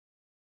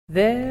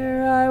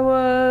There I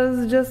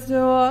was, just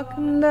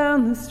walking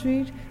down the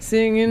street,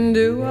 singing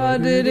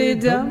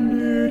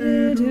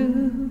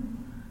do-a-diddy-dum-diddy-doo.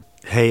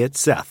 Hey, it's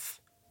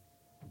Seth,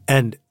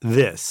 and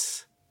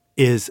this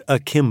is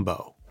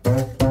Akimbo.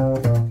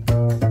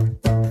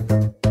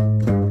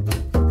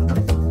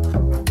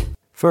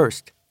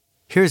 First,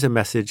 here's a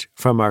message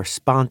from our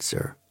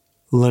sponsor,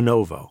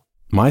 Lenovo.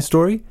 My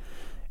story?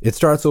 It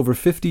starts over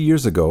 50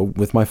 years ago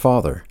with my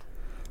father.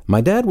 My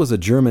dad was a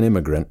German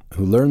immigrant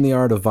who learned the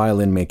art of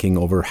violin making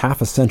over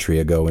half a century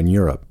ago in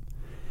Europe.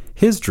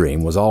 His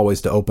dream was always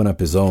to open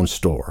up his own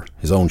store,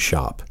 his own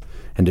shop,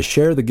 and to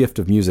share the gift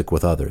of music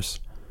with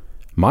others.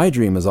 My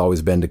dream has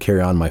always been to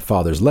carry on my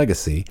father's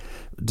legacy,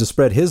 to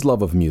spread his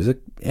love of music,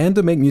 and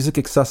to make music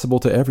accessible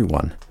to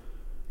everyone.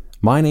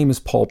 My name is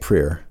Paul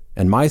Preer,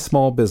 and my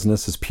small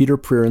business is Peter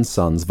Preer &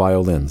 Sons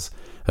Violins,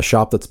 a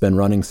shop that's been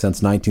running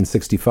since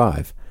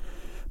 1965.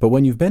 But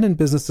when you've been in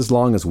business as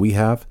long as we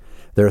have,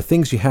 there are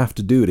things you have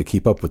to do to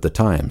keep up with the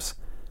times.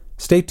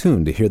 Stay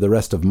tuned to hear the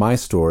rest of my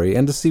story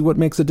and to see what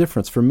makes a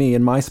difference for me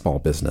in my small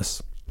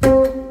business.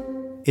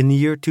 In the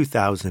year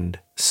 2000,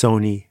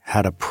 Sony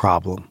had a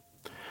problem.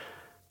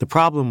 The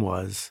problem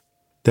was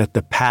that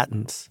the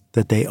patents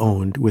that they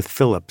owned with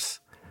Philips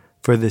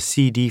for the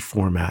CD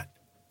format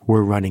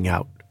were running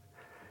out.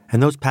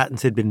 And those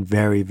patents had been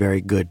very,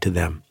 very good to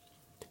them.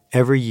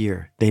 Every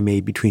year, they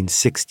made between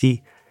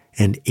 $60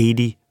 and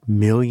 $80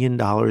 million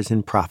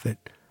in profit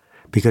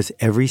because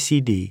every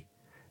CD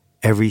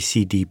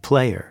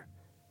player,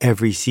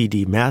 every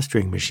CD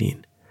mastering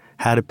machine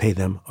had to pay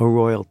them a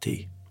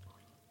royalty.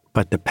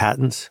 But the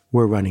patents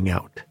were running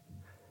out.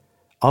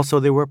 Also,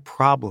 there were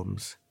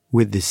problems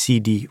with the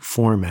CD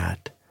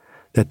format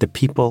that the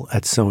people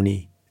at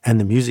Sony and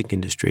the music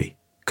industry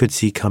could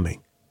see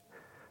coming.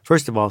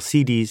 First of all,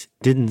 CDs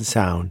didn't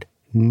sound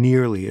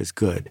nearly as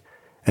good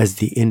as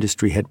the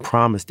industry had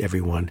promised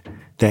everyone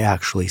they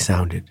actually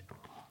sounded.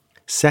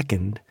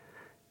 Second,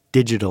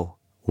 digital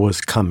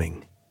was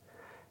coming.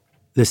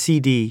 The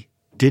CD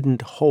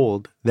didn't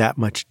hold that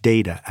much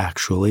data,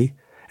 actually,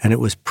 and it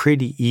was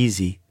pretty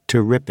easy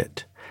to rip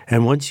it.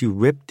 And once you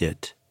ripped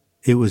it,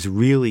 it was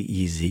really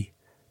easy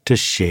to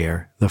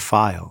share the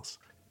files.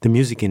 The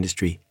music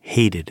industry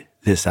hated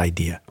this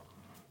idea.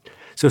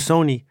 So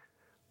Sony,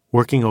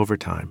 working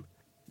overtime,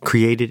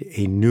 created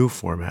a new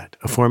format,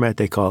 a format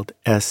they called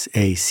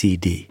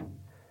SACD.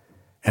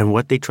 And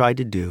what they tried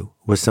to do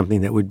was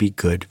something that would be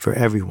good for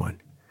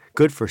everyone.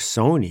 Good for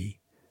Sony,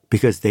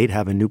 because they'd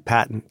have a new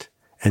patent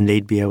and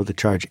they'd be able to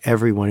charge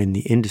everyone in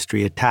the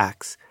industry a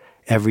tax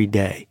every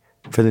day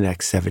for the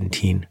next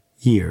 17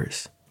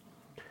 years.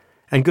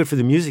 And good for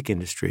the music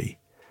industry,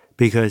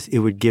 because it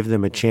would give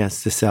them a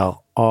chance to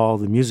sell all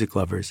the music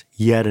lovers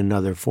yet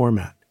another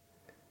format.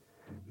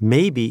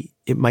 Maybe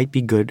it might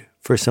be good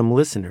for some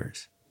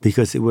listeners,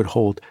 because it would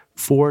hold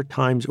 4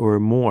 times or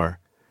more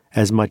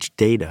as much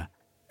data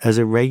as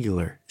a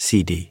regular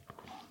CD.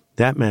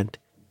 That meant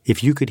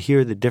if you could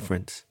hear the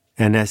difference,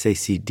 an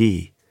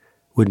SACD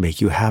would make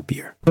you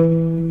happier.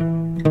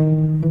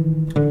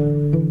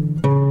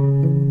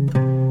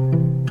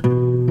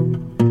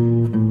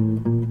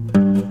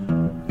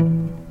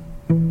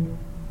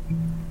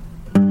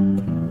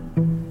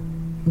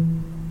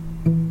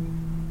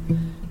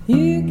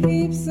 You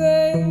keep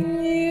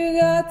saying you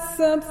got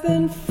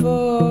something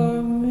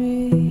for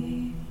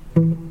me,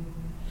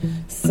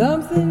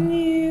 something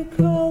you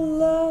call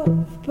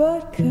love,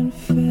 but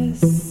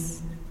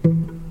confess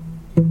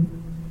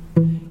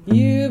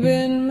you've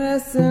been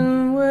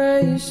messing where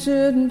you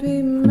shouldn't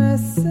be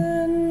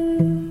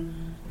messing.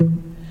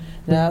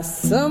 Now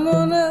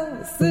someone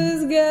else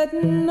is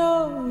getting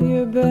all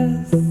your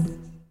best.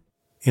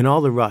 In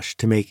all the rush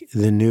to make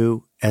the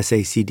new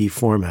SACD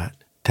format,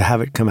 to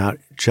have it come out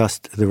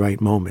just the right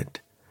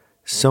moment,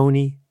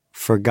 Sony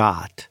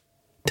forgot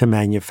to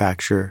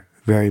manufacture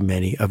very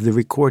many of the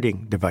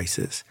recording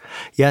devices.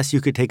 Yes, you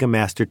could take a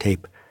master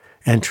tape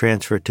and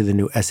transfer it to the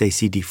new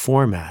SACD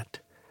format,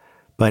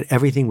 but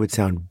everything would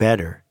sound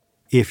better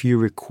if you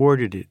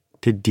recorded it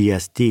to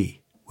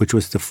DSD, which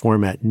was the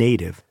format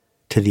native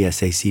to the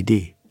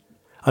SACD.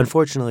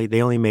 Unfortunately,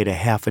 they only made a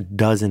half a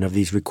dozen of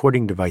these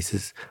recording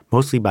devices,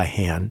 mostly by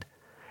hand,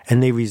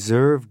 and they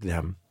reserved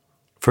them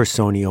for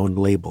Sony-owned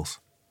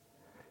labels.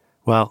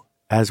 Well,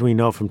 as we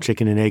know from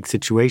chicken and egg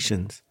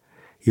situations,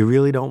 you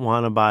really don't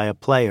want to buy a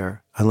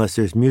player unless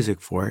there's music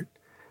for it,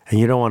 and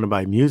you don't want to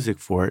buy music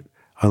for it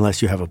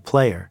unless you have a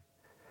player.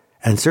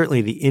 And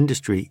certainly the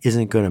industry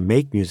isn't going to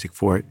make music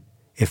for it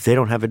if they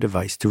don't have a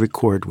device to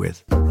record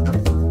with.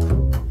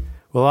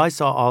 Well, I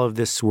saw all of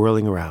this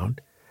swirling around,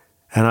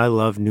 and I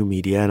love new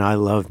media and I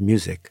love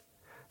music.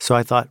 So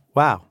I thought,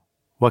 wow,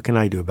 what can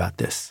I do about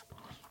this?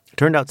 It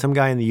turned out some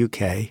guy in the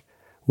UK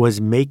was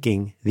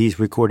making these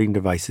recording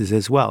devices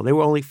as well. They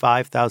were only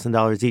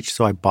 $5,000 each,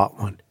 so I bought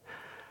one.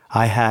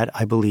 I had,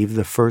 I believe,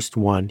 the first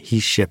one he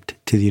shipped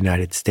to the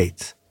United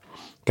States.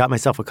 Got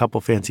myself a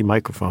couple fancy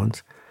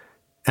microphones,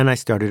 and I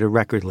started a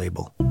record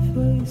label.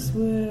 Place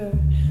where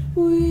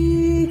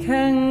we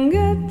can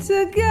get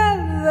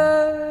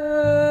together,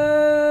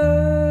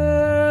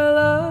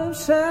 love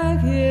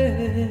track,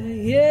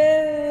 yeah.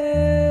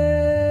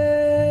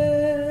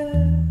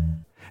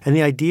 And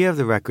the idea of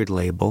the record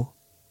label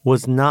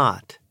was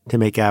not to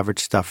make average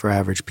stuff for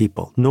average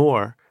people,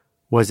 nor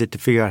was it to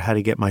figure out how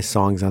to get my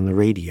songs on the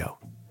radio.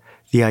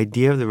 The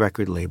idea of the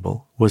record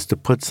label was to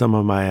put some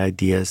of my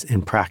ideas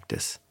in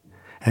practice.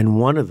 And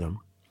one of them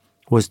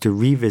was to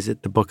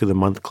revisit the Book of the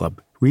Month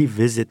Club,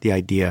 revisit the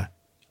idea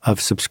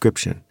of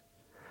subscription.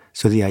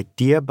 So the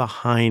idea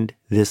behind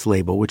this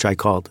label, which I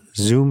called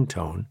Zoom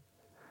Tone,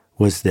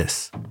 was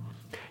this.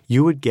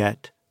 You would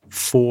get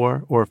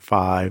 4 or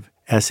 5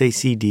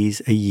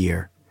 SACDs a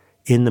year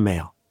in the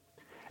mail.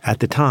 At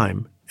the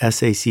time,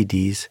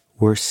 SACDs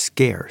were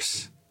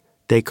scarce.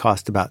 They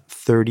cost about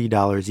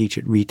 $30 each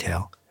at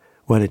retail,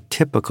 when a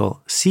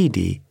typical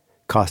CD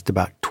cost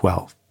about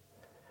 $12.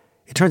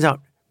 It turns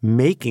out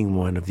making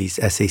one of these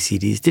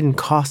SACDs didn't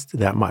cost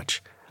that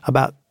much,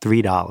 about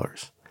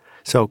 $3.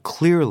 So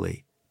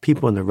clearly,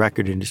 people in the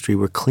record industry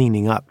were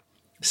cleaning up,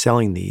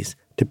 selling these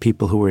to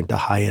people who were into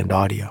high-end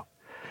audio.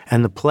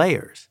 And the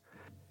players,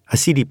 a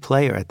CD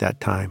player at that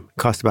time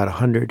cost about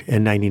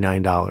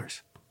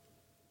 $199.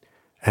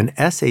 An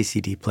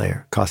SACD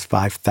player cost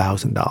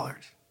 $5,000.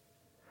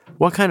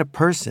 What kind of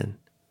person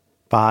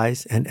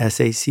buys an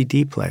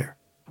SACD player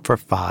for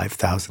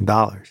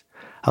 $5,000?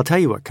 I'll tell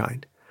you what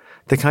kind.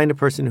 The kind of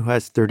person who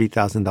has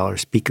 $30,000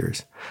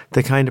 speakers.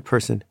 The kind of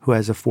person who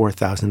has a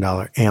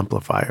 $4,000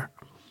 amplifier.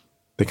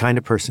 The kind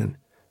of person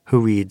who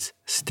reads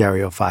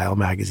Stereophile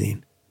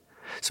magazine.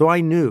 So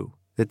I knew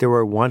that there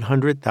were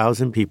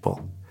 100,000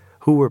 people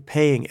who were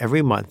paying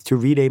every month to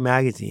read a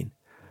magazine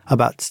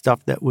about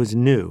stuff that was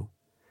new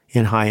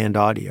in high-end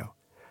audio.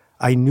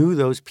 I knew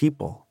those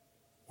people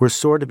were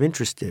sort of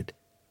interested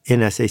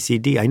in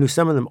SACD. I knew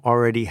some of them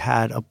already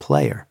had a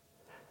player.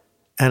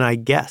 And I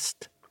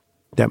guessed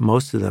that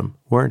most of them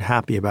weren't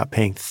happy about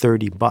paying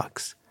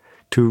 $30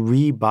 to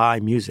re-buy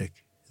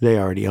music they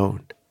already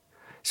owned.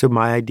 So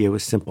my idea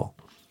was simple.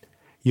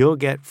 You'll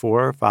get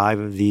 4 or 5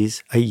 of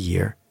these a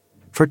year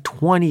for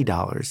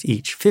 $20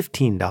 each,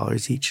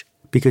 $15 each,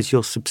 because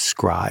you'll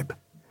subscribe.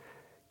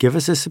 Give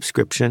us a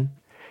subscription.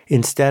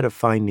 Instead of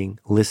finding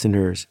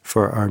listeners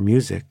for our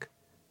music,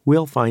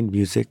 we'll find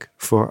music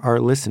for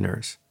our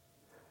listeners.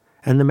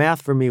 And the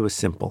math for me was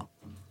simple.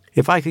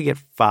 If I could get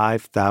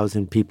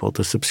 5,000 people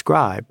to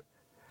subscribe,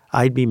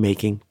 I'd be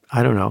making,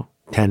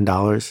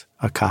 $10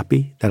 a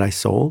copy that I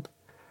sold.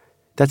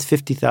 That's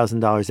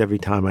 $50,000 every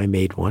time I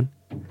made one.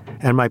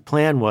 And my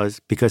plan was,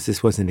 because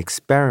this was an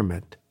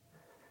experiment,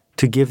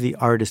 to give the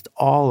artist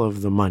all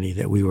of the money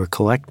that we were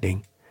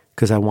collecting,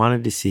 because I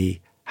wanted to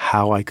see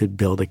how I could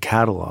build a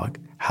catalog,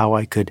 how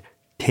I could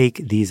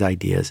take these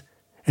ideas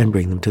and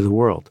bring them to the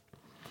world.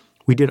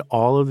 We did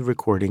all of the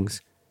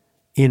recordings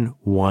in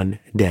one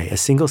day, a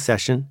single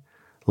session,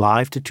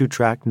 live to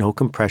 2-track, no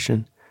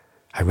compression.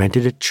 I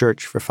rented a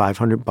church for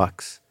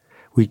 $500.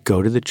 We'd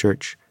go to the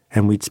church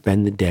and we'd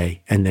spend the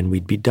day and then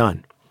we'd be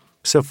done.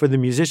 So for the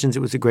musicians,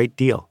 it was a great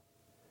deal.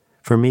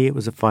 For me, it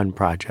was a fun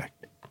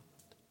project.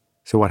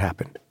 So what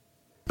happened?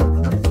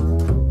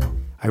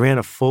 I ran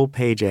a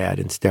full-page ad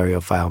in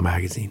Stereophile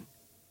magazine,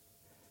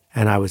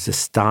 and I was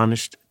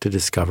astonished to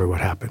discover what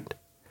happened.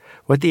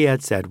 What the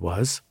ad said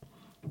was,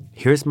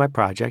 here's my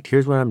project,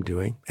 here's what I'm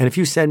doing, and if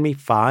you send me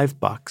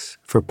 $5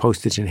 for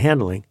postage and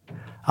handling,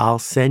 I'll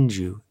send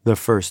you the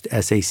first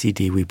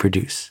SACD we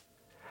produce.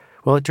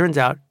 Well, it turns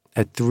out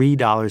at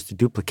 $3 to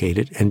duplicate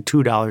it and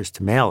 $2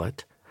 to mail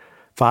it,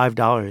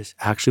 $5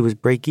 actually was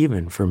break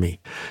even for me.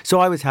 So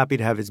I was happy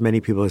to have as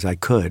many people as I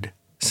could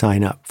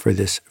sign up for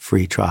this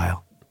free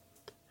trial.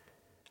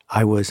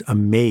 I was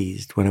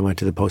amazed when I went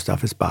to the post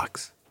office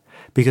box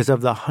because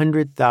of the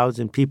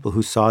 100,000 people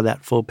who saw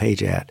that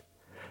full-page ad,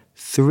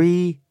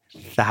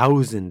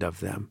 3,000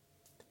 of them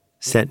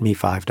sent me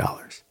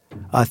 $5.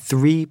 A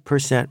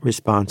 3%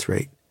 response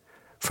rate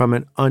from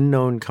an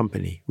unknown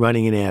company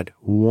running an ad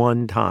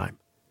one time.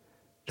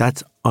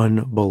 That's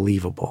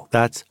unbelievable.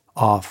 That's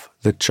off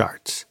the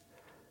charts.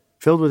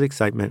 Filled with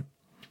excitement,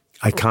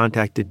 I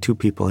contacted 2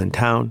 people in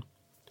town,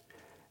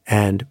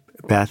 and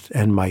Beth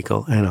and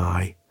Michael and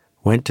I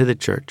went to the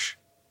church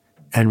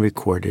and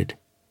recorded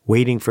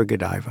Waiting for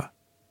Godiva,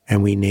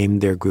 and we named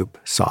their group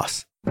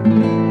Sauce.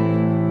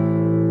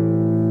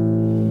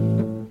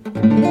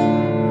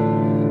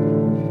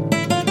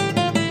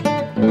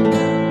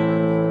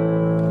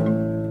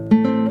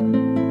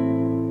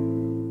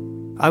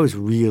 I was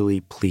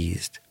really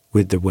pleased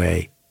with the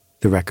way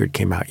the record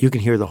came out. You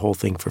can hear the whole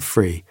thing for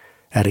free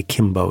at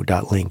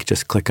akimbo.link.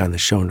 Just click on the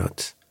show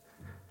notes.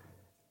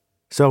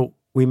 So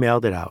we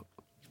mailed it out,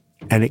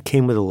 and it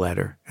came with a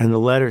letter. And the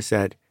letter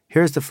said,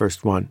 here's the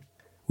first one.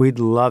 We'd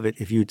love it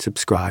if you'd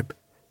subscribe.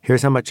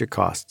 Here's how much it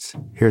costs.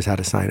 Here's how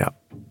to sign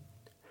up.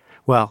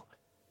 Well,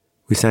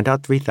 we sent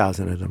out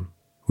 3,000 of them.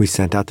 We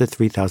sent out the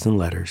 3,000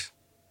 letters.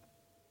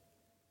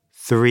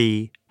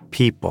 3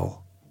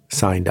 people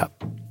signed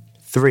up.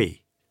 3.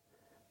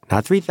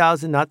 Not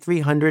 3,000, not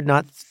 300,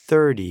 not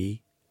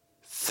 30.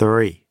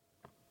 3.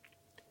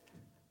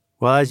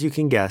 Well, as you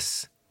can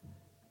guess,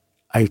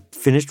 I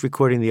finished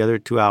recording the other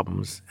 2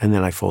 albums, and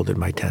then I folded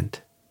my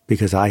tent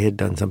because I had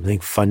done something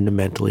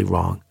fundamentally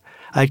wrong.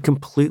 I had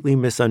completely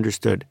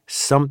misunderstood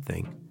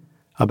something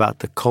about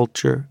the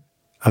culture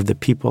of the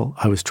people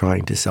I was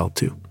trying to sell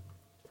to.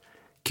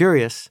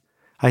 Curious,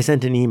 I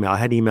sent an email. I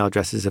had email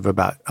addresses of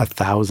about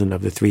 1,000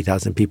 of the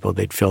 3,000 people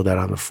they'd filled out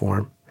on the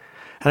form.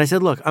 And I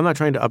said, look, I'm not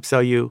trying to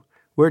upsell you.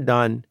 We're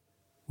done.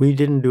 We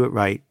didn't do it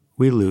right.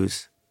 We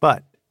lose.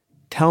 But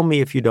tell me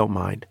if you don't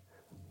mind,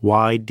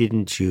 why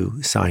didn't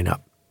you sign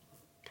up?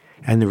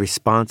 And the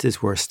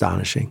responses were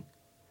astonishing.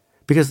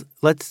 Because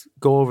let's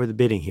go over the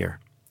bidding here.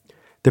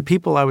 The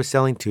people I was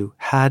selling to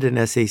had an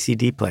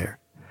SACD player.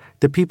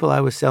 The people I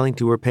was selling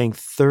to were paying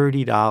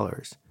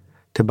 $30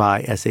 to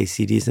buy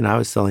SACDs, and I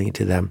was selling it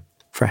to them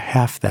for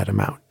half that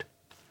amount.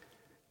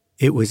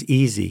 It was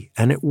easy,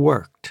 and it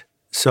worked.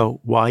 So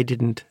why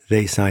didn't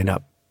they sign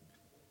up?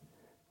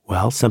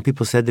 Well, some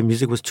people said the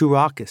music was too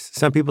raucous.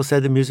 Some people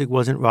said the music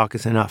wasn't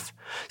raucous enough.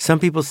 Some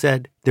people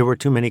said there were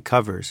too many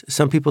covers.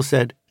 Some people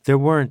said there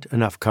weren't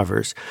enough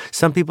covers.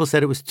 Some people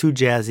said it was too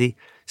jazzy.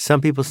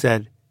 Some people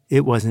said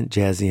it wasn't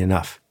jazzy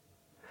enough.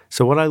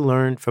 So what I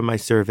learned from my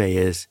survey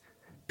is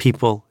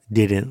people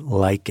didn't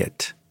like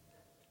it.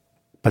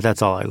 But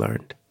that's all I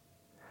learned.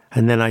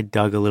 And then I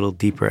dug a little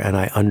deeper and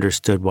I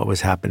understood what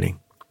was happening.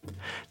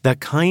 The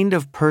kind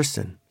of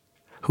person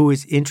who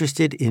is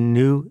interested in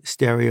new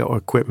stereo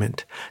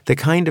equipment, the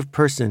kind of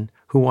person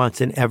who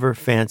wants an ever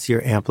fancier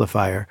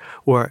amplifier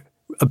or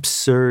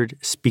absurd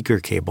speaker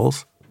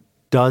cables,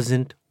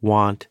 doesn't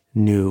want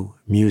new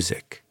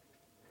music.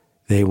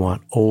 They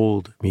want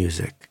old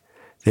music.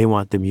 They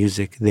want the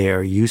music they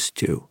are used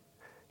to.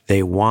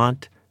 They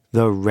want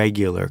the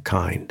regular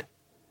kind.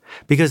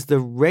 Because the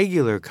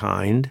regular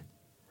kind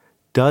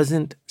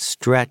doesn't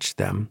stretch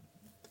them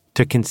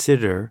to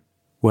consider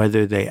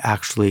whether they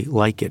actually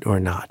like it or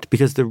not.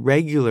 Because the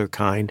regular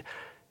kind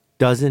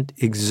doesn't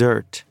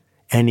exert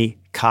any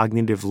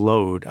cognitive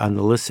load on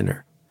the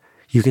listener.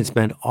 You can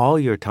spend all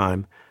your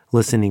time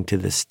listening to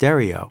the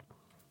stereo.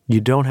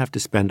 You don't have to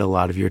spend a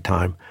lot of your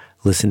time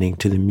listening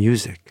to the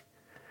music.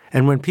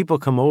 And when people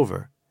come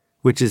over,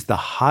 which is the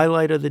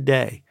highlight of the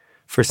day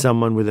for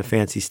someone with a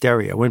fancy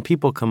stereo, when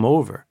people come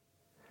over,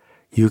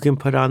 you can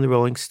put on the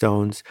Rolling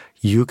Stones,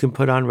 you can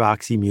put on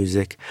Roxy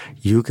Music,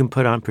 you can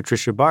put on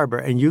Patricia Barber,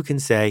 and you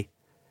can say,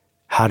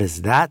 how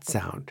does that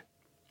sound?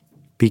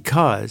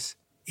 Because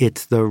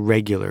it's the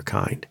regular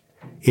kind.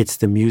 It's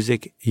the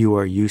music you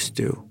are used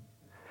to.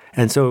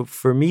 And so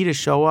for me to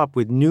show up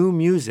with new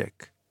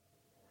music,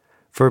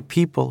 for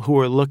people who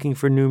are looking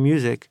for new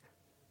music,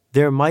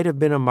 there might have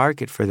been a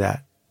market for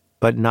that,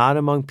 but not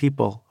among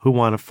people who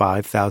want a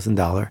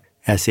 $5,000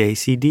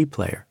 SACD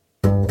player.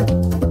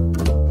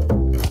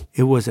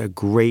 It was a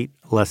great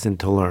lesson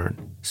to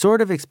learn. Sort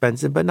of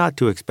expensive, but not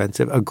too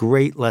expensive. A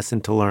great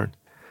lesson to learn.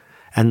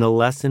 And the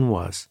lesson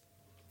was,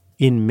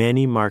 in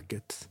many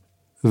markets,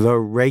 the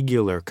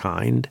regular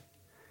kind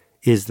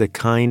is the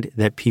kind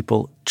that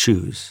people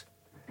choose.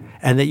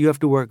 And that you have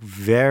to work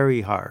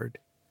very hard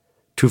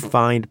to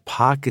find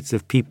pockets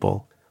of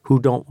people who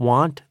don't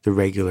want the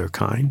regular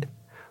kind,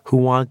 who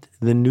want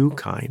the new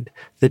kind,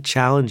 the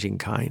challenging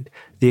kind,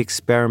 the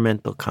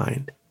experimental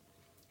kind.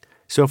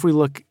 So if we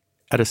look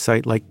at a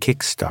site like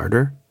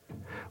Kickstarter,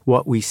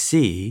 what we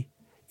see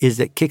is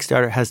that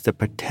Kickstarter has the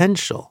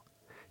potential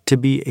to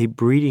be a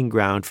breeding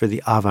ground for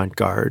the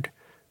avant-garde,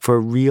 for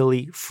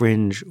really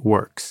fringe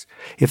works.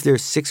 If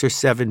there's 6 or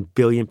 7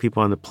 billion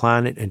people on the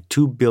planet and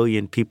 2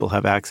 billion people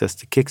have access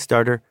to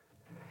Kickstarter,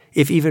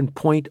 if even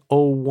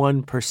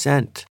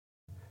 0.01%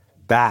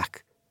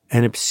 back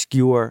an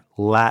obscure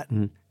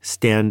Latin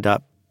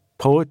stand-up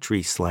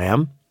poetry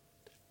slam,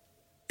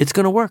 it's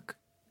going to work.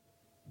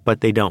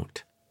 But they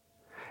don't.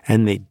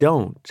 And they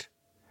don't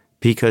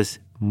because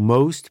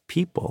most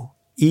people,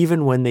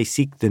 even when they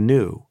seek the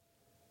new,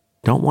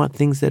 don't want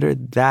things that are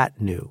that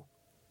new.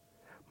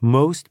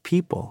 Most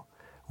people,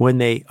 when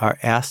they are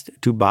asked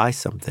to buy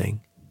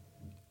something,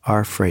 are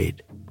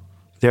afraid.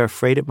 They're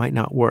afraid it might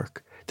not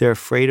work. They're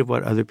afraid of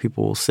what other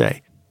people will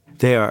say.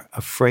 They are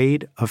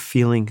afraid of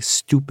feeling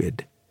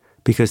stupid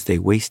because they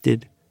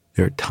wasted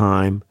their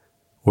time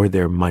or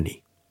their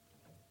money.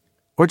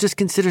 Or just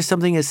consider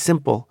something as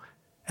simple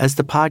as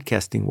the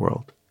podcasting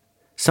world.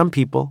 Some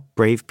people,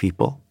 brave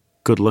people,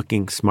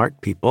 good-looking,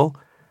 smart people,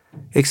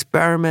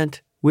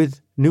 experiment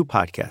with new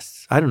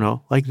podcasts. I don't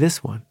know, like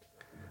this one.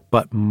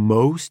 But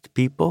most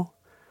people,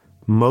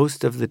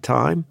 most of the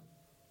time,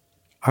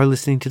 are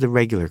listening to the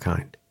regular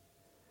kind.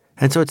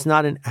 And so it's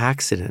not an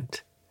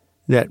accident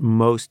that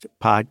most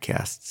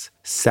podcasts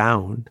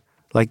sound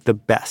like the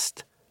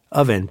best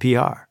of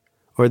NPR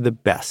or the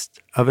best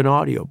of an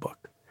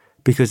audiobook,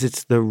 because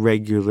it's the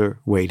regular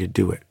way to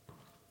do it.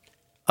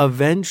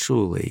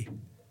 Eventually,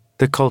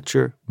 the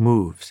culture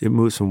moves. It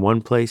moves from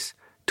one place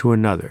to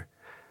another.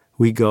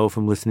 We go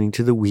from listening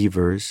to the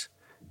Weavers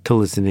to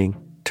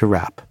listening to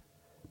rap.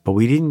 But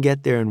we didn't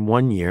get there in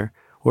 1 year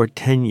or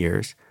 10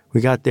 years.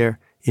 We got there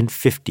in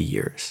 50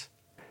 years.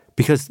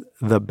 Because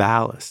the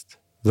ballast,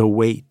 the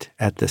weight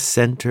at the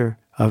center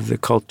of the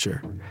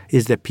culture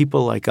is that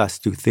people like us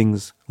do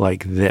things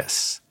like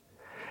this.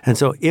 And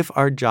so if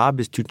our job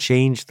is to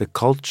change the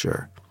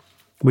culture,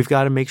 we've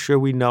got to make sure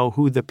we know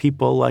who the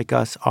people like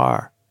us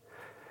are.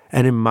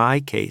 And in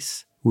my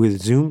case,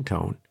 with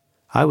Zoomtone,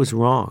 I was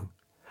wrong.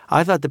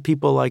 I thought the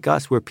people like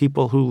us were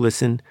people who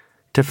listen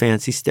to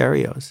fancy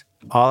stereos.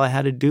 All I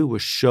had to do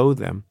was show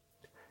them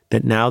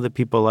that now the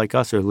people like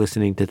us are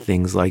listening to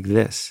things like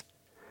this.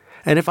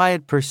 And if I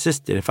had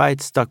persisted, if I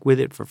had stuck with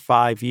it for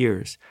 5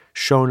 years,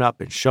 shown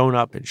up and shown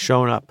up and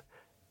shown up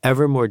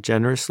ever more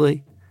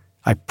generously,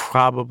 I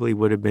probably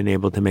would have been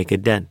able to make a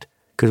dent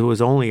because it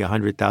was only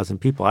 100,000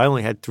 people. I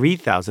only had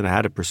 3,000 I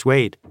had to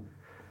persuade,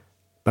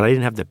 but I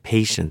didn't have the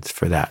patience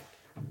for that.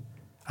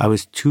 I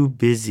was too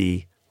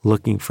busy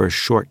looking for a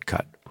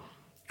shortcut,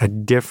 a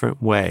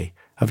different way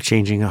of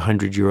changing a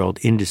 100-year-old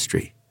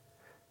industry.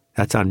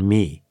 That's on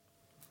me.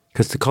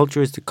 Because the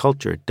culture is the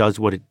culture. It does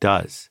what it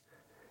does.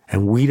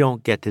 And we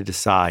don't get to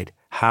decide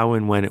how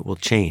and when it will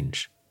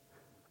change.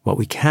 What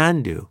we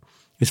can do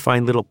is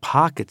find little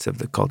pockets of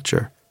the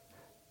culture,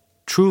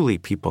 truly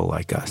people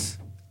like us,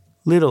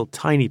 little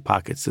tiny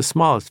pockets, the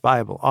smallest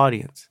viable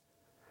audience,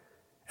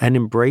 and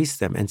embrace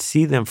them and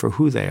see them for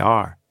who they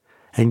are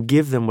and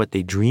give them what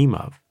they dream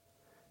of.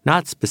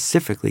 Not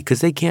specifically, because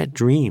they can't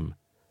dream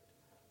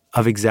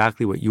of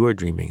exactly what you are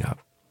dreaming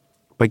of,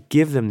 but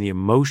give them the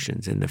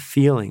emotions and the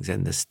feelings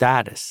and the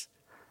status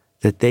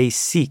that they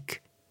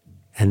seek,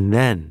 and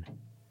then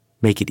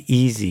make it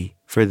easy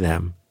for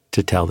them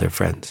to tell their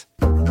friends.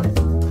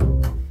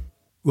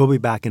 We'll be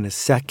back in a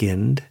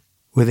second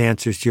with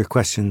answers to your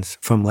questions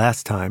from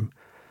last time.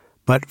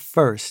 But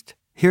first,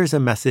 here's a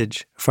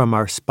message from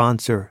our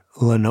sponsor,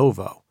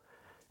 Lenovo.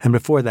 And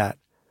before that,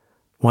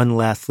 one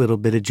last little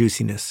bit of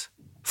juiciness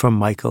from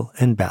Michael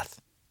and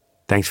Beth.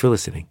 Thanks for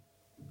listening.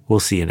 We'll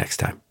see you next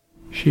time.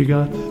 She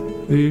got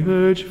the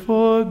urge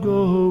for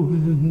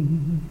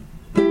going,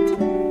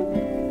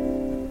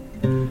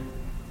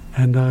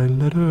 and I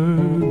let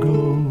her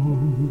go.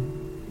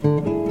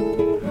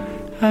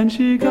 And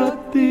she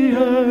got the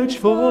urge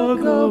for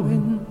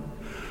going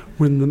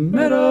when the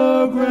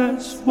meadow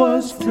grass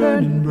was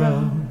turning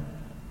brown,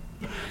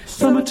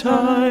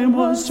 summertime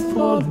was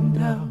falling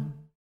down.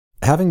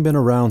 Having been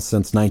around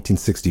since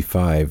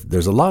 1965,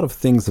 there's a lot of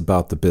things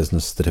about the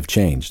business that have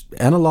changed,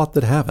 and a lot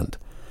that haven't.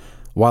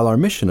 While our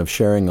mission of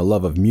sharing a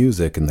love of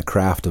music and the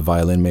craft of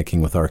violin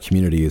making with our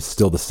community is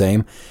still the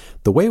same,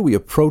 the way we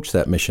approach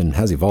that mission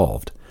has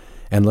evolved,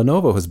 and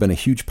Lenovo has been a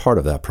huge part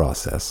of that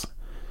process.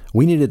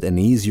 We needed an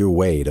easier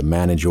way to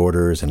manage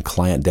orders and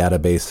client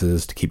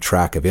databases, to keep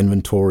track of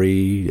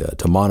inventory,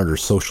 to monitor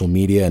social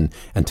media,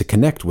 and to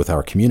connect with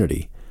our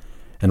community.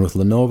 And with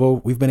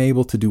Lenovo, we've been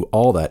able to do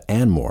all that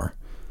and more.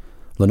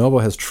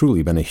 Lenovo has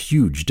truly been a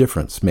huge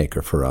difference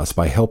maker for us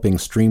by helping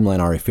streamline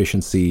our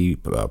efficiency,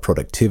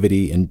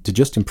 productivity, and to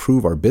just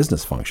improve our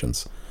business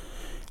functions.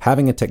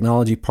 Having a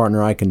technology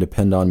partner I can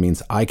depend on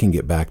means I can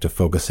get back to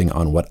focusing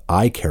on what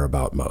I care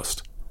about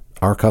most,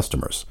 our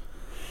customers.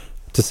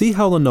 To see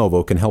how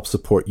Lenovo can help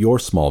support your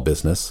small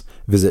business,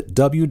 visit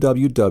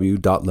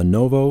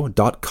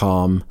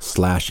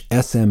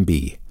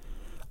www.lenovo.com/SMB.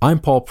 I'm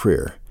Paul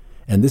Preer,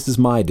 and this is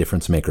my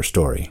Difference Maker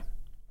story.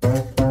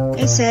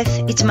 Hey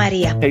Seth, it's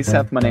Maria. Hey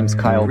Seth, my name's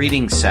Kyle.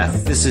 Greetings,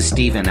 Seth. This is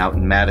Steven out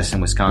in Madison,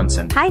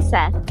 Wisconsin. Hi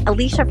Seth,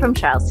 Alicia from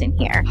Charleston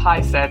here.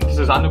 Hi Seth, this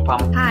is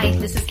Anupam. Hi,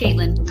 this is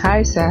Caitlin.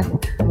 Hi Seth,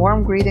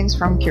 warm greetings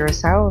from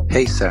Curacao.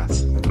 Hey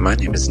Seth, my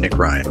name is Nick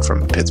Ryan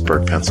from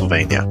Pittsburgh,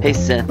 Pennsylvania. Hey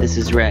Seth, this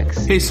is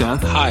Rex. Hey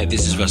Seth. Hi,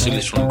 this is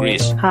Vasilis from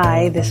Greece.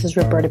 Hi, this is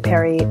Roberta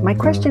Perry. My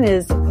question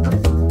is...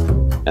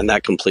 And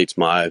that completes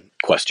my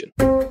question.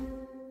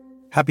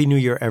 Happy New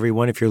Year,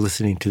 everyone, if you're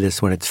listening to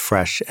this when it's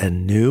fresh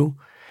and new.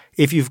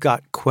 If you've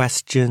got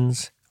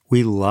questions,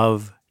 we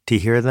love to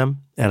hear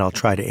them, and I'll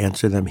try to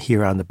answer them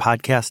here on the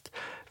podcast.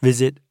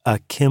 Visit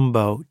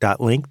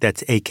akimbo.link,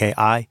 that's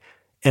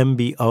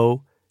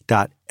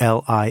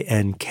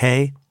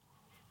AKIMBO.LINK.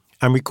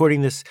 I'm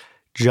recording this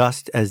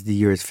just as the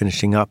year is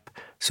finishing up,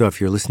 so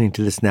if you're listening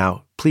to this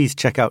now, please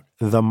check out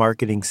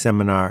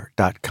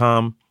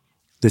themarketingseminar.com.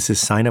 This is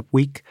sign-up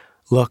week.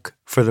 Look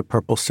for the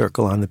purple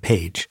circle on the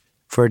page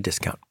for a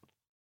discount.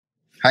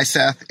 Hi,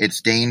 Seth. It's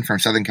Dane from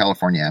Southern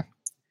California.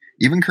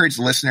 You've encouraged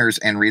listeners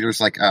and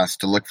readers like us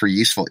to look for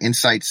useful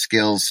insights,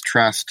 skills,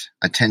 trust,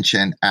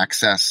 attention,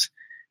 access,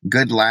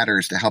 good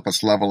ladders to help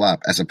us level up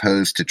as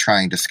opposed to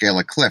trying to scale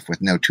a cliff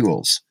with no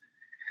tools.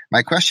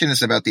 My question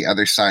is about the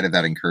other side of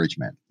that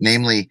encouragement,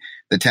 namely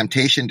the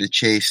temptation to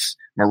chase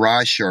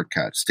mirage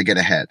shortcuts to get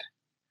ahead.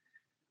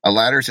 A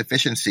ladder's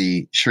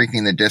efficiency,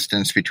 shrinking the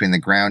distance between the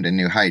ground and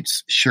new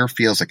heights, sure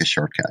feels like a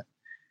shortcut.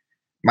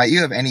 Might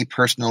you have any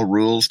personal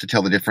rules to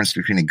tell the difference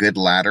between a good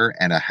ladder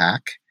and a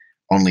hack,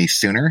 only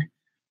sooner?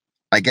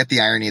 I get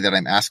the irony that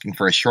I'm asking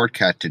for a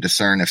shortcut to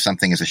discern if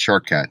something is a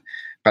shortcut,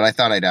 but I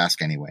thought I'd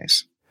ask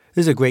anyways.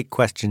 This is a great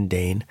question,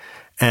 Dane,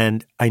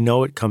 and I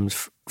know it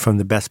comes from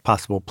the best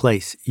possible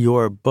place.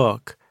 Your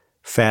book,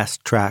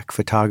 Fast Track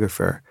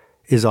Photographer,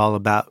 is all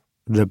about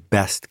the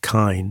best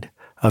kind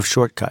of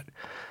shortcut.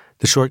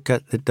 The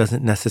shortcut that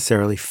doesn't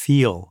necessarily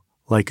feel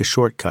like a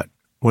shortcut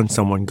when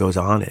someone goes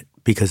on it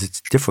because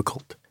it's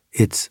difficult.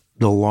 It's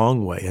the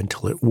long way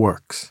until it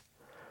works.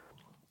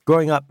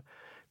 Growing up,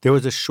 there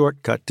was a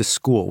shortcut to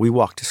school. We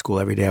walked to school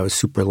every day. I was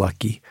super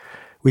lucky.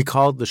 We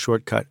called the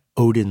shortcut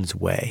Odin's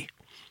Way.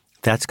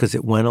 That's because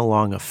it went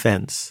along a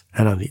fence,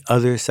 and on the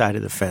other side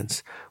of the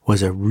fence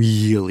was a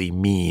really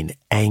mean,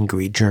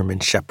 angry German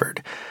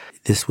shepherd.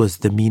 This was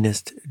the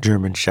meanest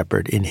German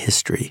shepherd in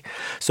history.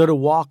 So to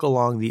walk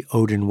along the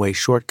Odin Way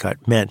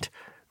shortcut meant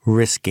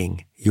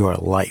risking your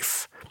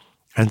life.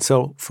 And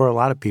so for a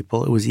lot of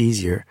people, it was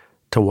easier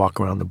to walk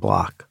around the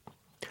block.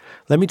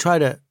 Let me try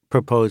to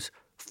propose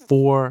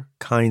 4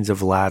 kinds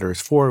of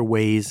ladders, 4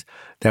 ways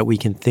that we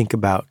can think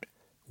about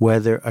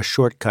whether a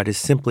shortcut is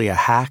simply a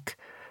hack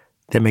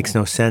that makes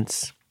no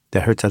sense,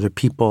 that hurts other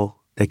people,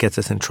 that gets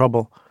us in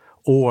trouble,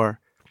 or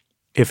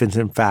if it's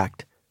in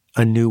fact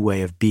a new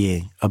way of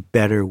being, a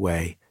better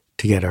way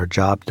to get our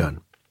job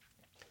done.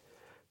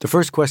 The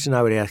first question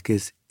I would ask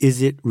is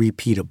it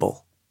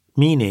repeatable?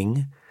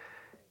 Meaning,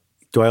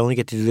 do I only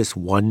get to do this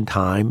one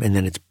time and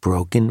then it's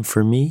broken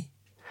for me?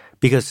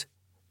 Because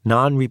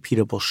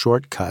non-repeatable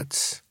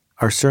shortcuts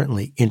are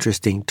certainly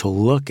interesting to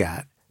look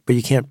at, but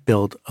you can't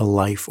build a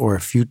life or a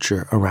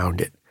future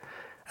around it.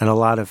 And a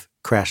lot of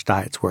crash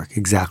diets work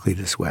exactly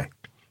this way.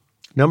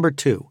 Number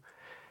 2,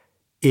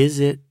 is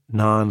it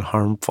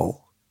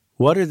non-harmful?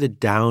 What are the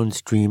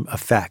downstream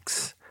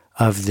effects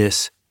of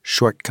this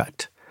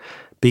shortcut?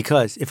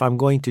 Because if I'm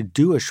going to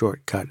do a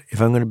shortcut,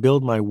 if I'm going to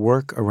build my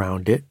work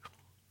around it,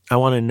 I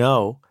want to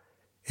know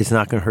it's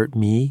not going to hurt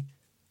me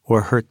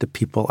or hurt the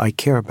people I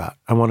care about.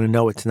 I want to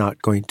know it's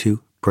not going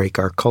to break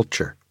our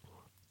culture.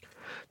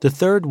 The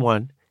third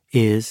one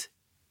is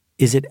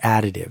it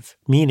additive?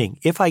 Meaning,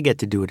 if I get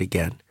to do it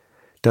again,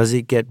 does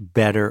it get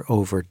better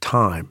over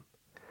time?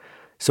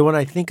 So when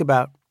I think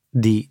about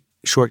the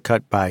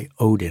shortcut by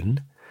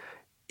Odin,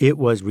 it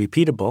was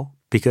repeatable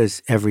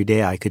because every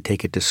day I could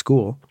take it to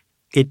school.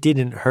 It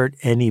didn't hurt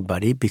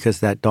anybody because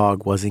that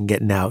dog wasn't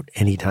getting out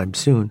anytime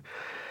soon.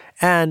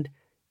 And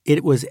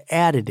it was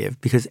additive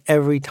because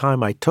every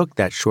time I took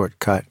that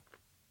shortcut,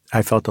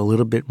 I felt a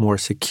little bit more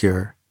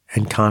secure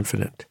and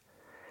confident.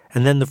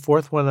 And then the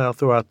fourth one I'll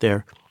throw out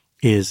there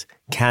is,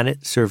 can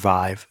it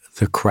survive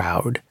the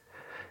crowd?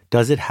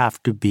 Does it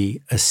have to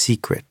be a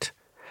secret?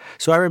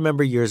 So I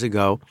remember years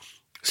ago,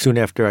 soon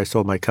after I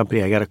sold my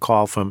company, I got a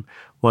call from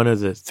one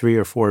of the 3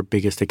 or 4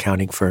 biggest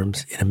accounting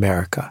firms in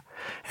America.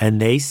 And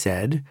they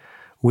said,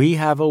 we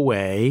have a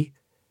way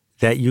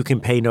that you can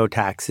pay no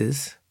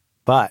taxes,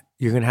 but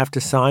you're going to have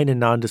to sign a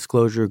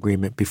non-disclosure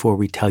agreement before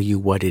we tell you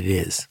what it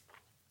is.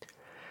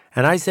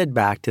 And I said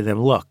back to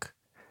them, look,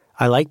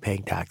 I like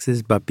paying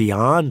taxes, but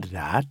beyond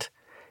that,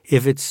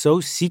 if it's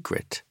so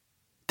secret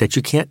that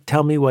you can't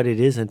tell me what it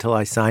is until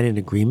I sign an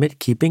agreement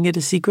keeping it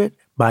a secret,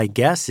 my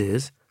guess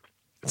is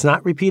it's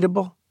not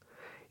repeatable.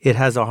 It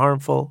has a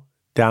harmful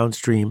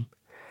downstream,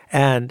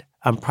 and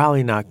I'm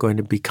probably not going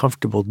to be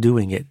comfortable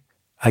doing it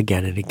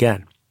again and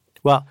again.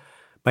 Well,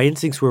 my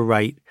instincts were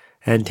right,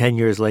 and 10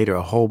 years later,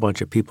 a whole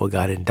bunch of people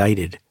got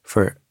indicted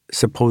for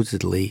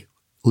supposedly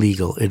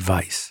legal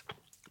advice.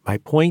 My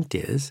point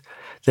is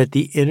that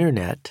the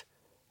internet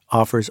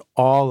offers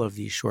all of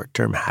these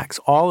short-term hacks,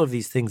 all of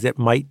these things that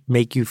might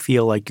make you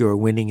feel like you're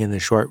winning in the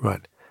short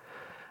run.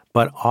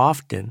 But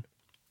often,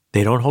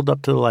 they don't hold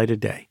up to the light of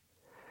day.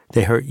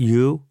 They hurt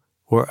you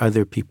or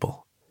other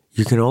people.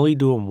 You can only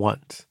do them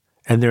once,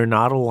 and they're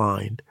not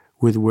aligned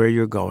with where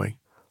you're going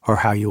or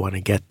how you want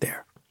to get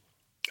there.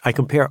 I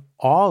compare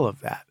all of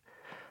that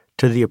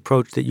to the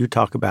approach that you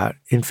talk about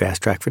in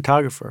Fast Track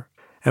Photographer.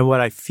 And what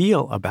I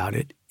feel about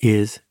it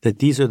is that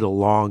these are the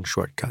long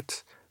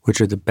shortcuts, which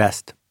are the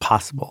best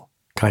possible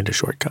kind of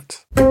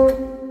shortcuts.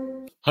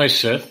 Hi,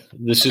 Seth.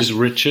 This is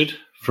Richard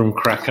from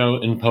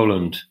Krakow in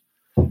Poland.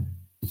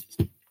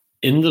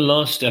 In the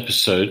last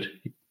episode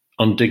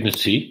on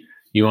dignity,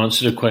 you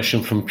answered a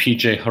question from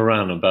PJ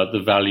Haran about the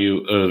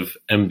value of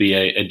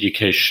MBA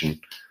education.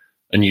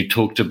 And you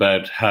talked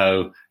about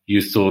how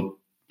you thought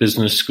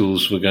business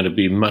schools were going to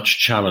be much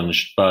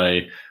challenged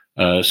by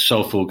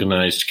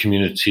self-organized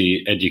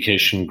community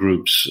education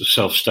groups,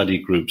 self-study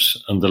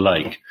groups, and the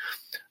like.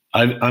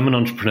 I'm an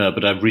entrepreneur,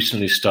 but I've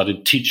recently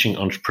started teaching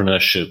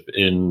entrepreneurship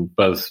in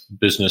both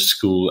business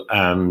school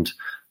and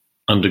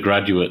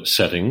undergraduate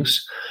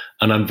settings.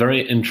 And I'm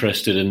very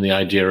interested in the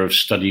idea of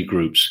study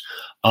groups.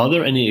 Are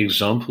there any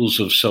examples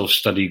of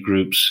self-study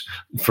groups,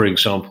 for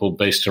example,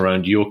 based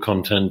around your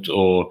content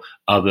or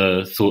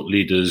other thought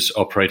leaders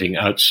operating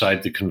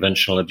outside the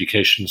conventional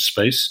education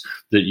space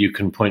that you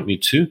can point me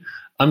to?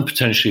 I'm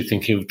potentially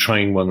thinking of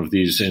trying one of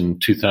these in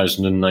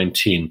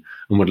 2019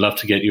 and would love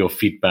to get your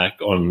feedback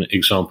on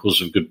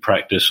examples of good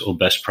practice or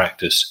best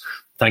practice.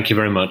 Thank you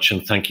very much,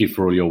 and thank you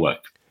for all your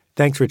work.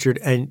 Thanks, Richard.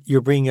 And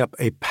you're bringing up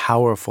a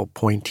powerful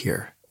point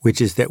here,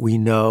 which is that we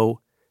know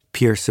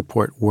peer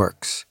support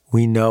works.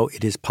 We know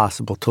it is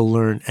possible to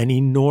learn an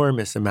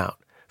enormous amount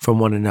from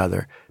one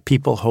another,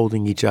 people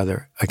holding each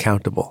other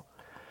accountable.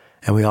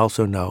 And we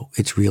also know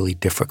it's really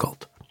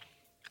difficult.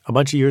 A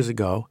bunch of years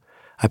ago,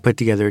 I put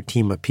together a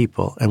team of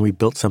people and we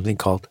built something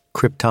called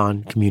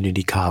Krypton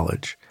Community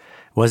College.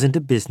 It wasn't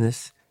a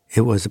business.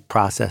 It was a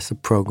process, a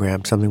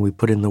program, something we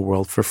put in the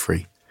world for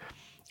free.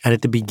 And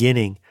at the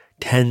beginning,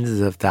 tens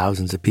of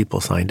thousands of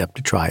people signed up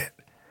to try it.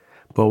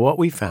 But what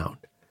we found,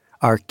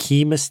 our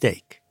key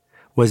mistake,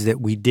 was that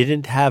we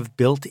didn't have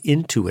built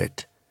into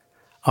it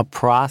a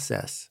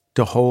process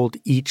to hold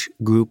each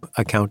group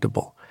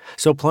accountable.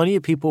 So plenty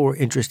of people were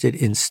interested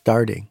in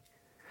starting,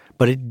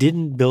 but it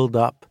didn't build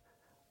up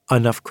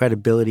enough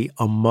credibility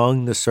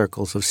among the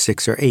circles of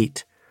 6 or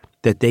 8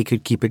 that they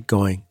could keep it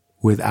going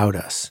without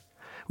us.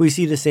 We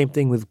see the same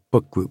thing with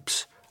book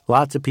groups.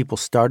 Lots of people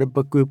start a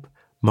book group.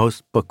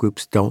 Most book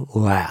groups don't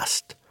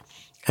last.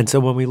 And so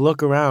when we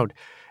look around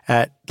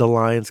at the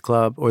Lions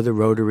Club or the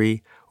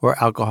Rotary or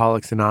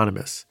Alcoholics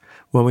Anonymous,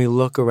 when we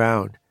look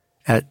around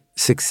at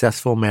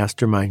successful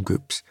mastermind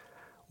groups,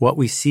 what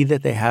we see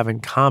that they have in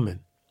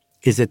common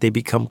is that they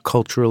become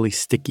culturally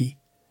sticky.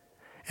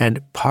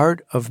 And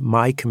part of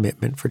my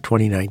commitment for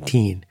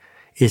 2019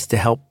 is to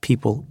help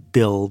people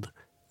build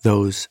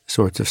those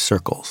sorts of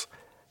circles.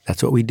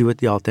 That's what we do at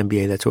the Alt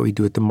MBA. That's what we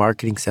do at the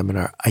marketing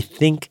seminar.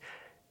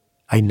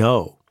 I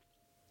know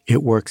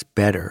it works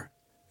better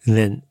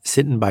than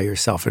sitting by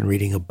yourself and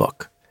reading a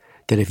book.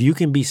 That if you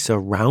can be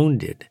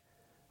surrounded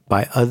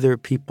by other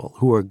people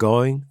who are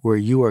going where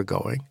you are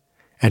going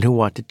and who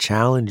want to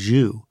challenge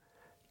you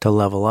to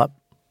level up,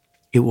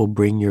 it will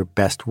bring your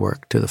best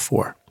work to the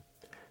fore.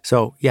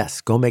 So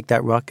yes, go make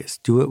that ruckus.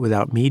 Do it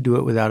without me. Do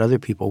it without other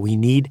people. We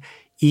need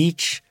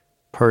each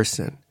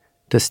person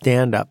to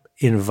stand up,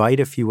 invite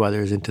a few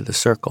others into the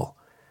circle,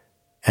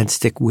 and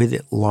stick with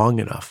it long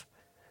enough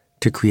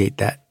to create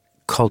that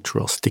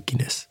cultural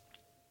stickiness.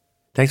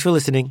 Thanks for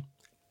listening.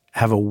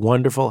 Have a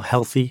wonderful,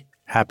 healthy,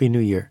 happy New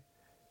Year,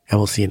 and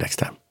we'll see you next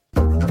time.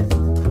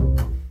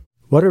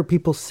 What are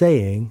people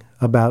saying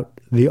about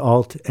the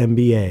Alt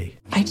MBA?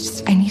 I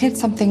needed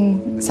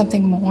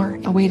something more,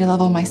 a way to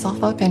level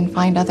myself up and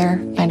find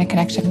a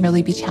connection,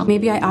 really be challenged.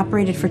 Maybe I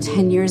operated for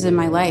 10 years in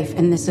my life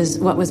and this is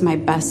what was my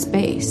best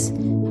space.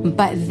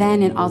 But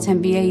then in Alt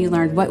MBA, you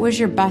learned what was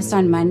your best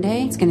on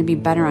Monday, it's going to be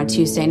better on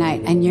Tuesday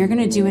night. And you're going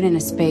to do it in a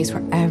space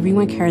where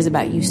everyone cares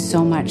about you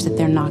so much that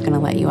they're not going to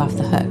let you off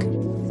the hook.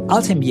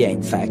 Alt MBA,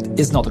 in fact,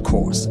 is not a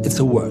course, it's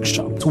a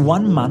workshop. It's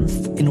 1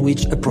 month in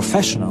which a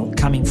professional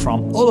coming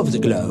from all over the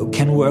globe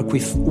can work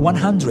with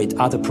 100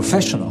 other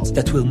professionals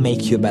that will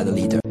make you a better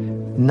leader.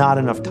 Not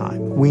enough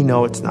time. We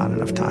know it's not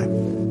enough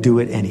time. Do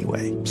it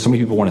anyway. So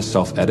many people want to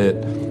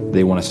self-edit.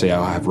 They want to say,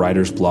 oh, I have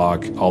writer's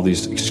block, all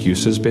these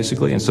excuses,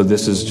 basically. And so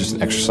this is just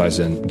an exercise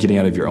in getting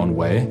out of your own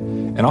way.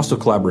 And also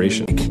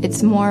collaboration.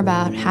 It's more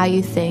about how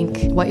you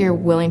think, what you're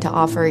willing to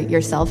offer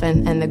yourself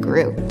and the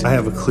group. I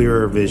have a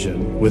clearer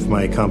vision with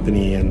my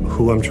company and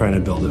who I'm trying to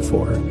build it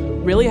for.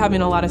 Really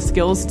having a lot of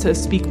skills to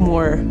speak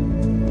more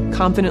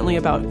confidently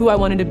about who I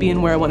wanted to be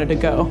and where I wanted to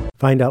go.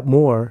 Find out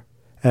more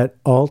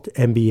at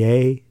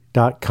altmba.com.